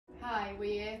Hi,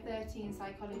 we're Year 13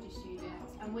 Psychology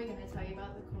students and we're going to tell you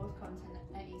about the course content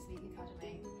at East League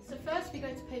Academy. So first we go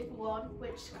to paper 1,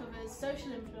 which covers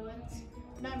social influence,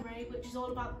 memory, which is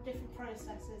all about the different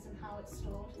processes and how it's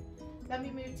stored. Then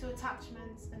we move to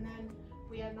attachments, and then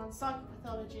we end on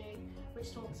psychopathology,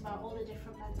 which talks about all the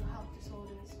different mental health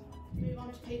disorders. Move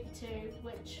on to paper 2,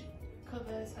 which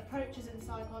covers approaches in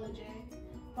psychology,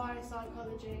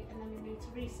 biopsychology, and then we move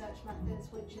to research methods,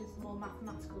 which is the more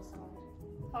mathematical side.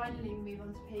 Finally, we move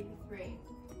on to paper 3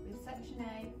 with section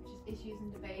A, which is issues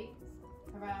and debates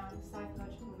around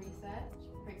psychological research,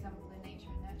 for example the nature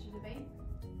and nurture debate.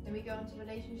 Then we go on to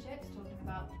relationships, talking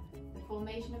about the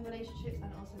formation of relationships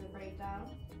and also the breakdown.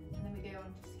 And then we go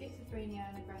on to schizophrenia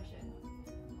and aggression.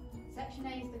 Section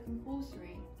A is the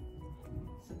compulsory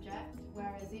subject,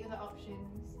 whereas the other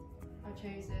options are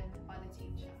chosen by the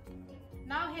teacher.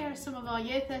 Now here are some of our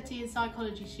Year 13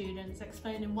 psychology students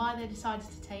explaining why they decided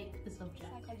to take the subject.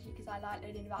 Psychology because I like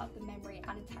learning about the memory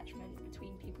and attachment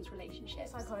between people's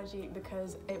relationships. Psychology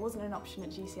because it wasn't an option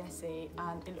at GCSE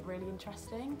and it looked really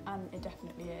interesting, and it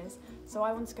definitely is. So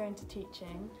I want to go into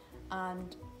teaching,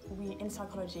 and in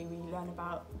psychology we learn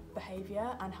about behaviour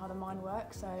and how the mind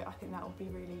works, so I think that will be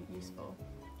really useful.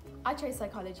 I chose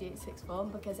psychology at sixth form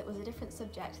because it was a different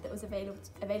subject that was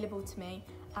available to me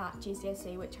at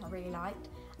GCSE, which I really liked,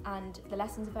 and the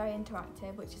lessons are very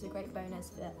interactive, which is a great bonus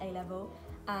for A-level,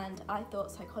 and I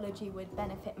thought psychology would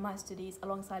benefit my studies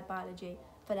alongside biology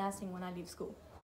for nursing when I leave school.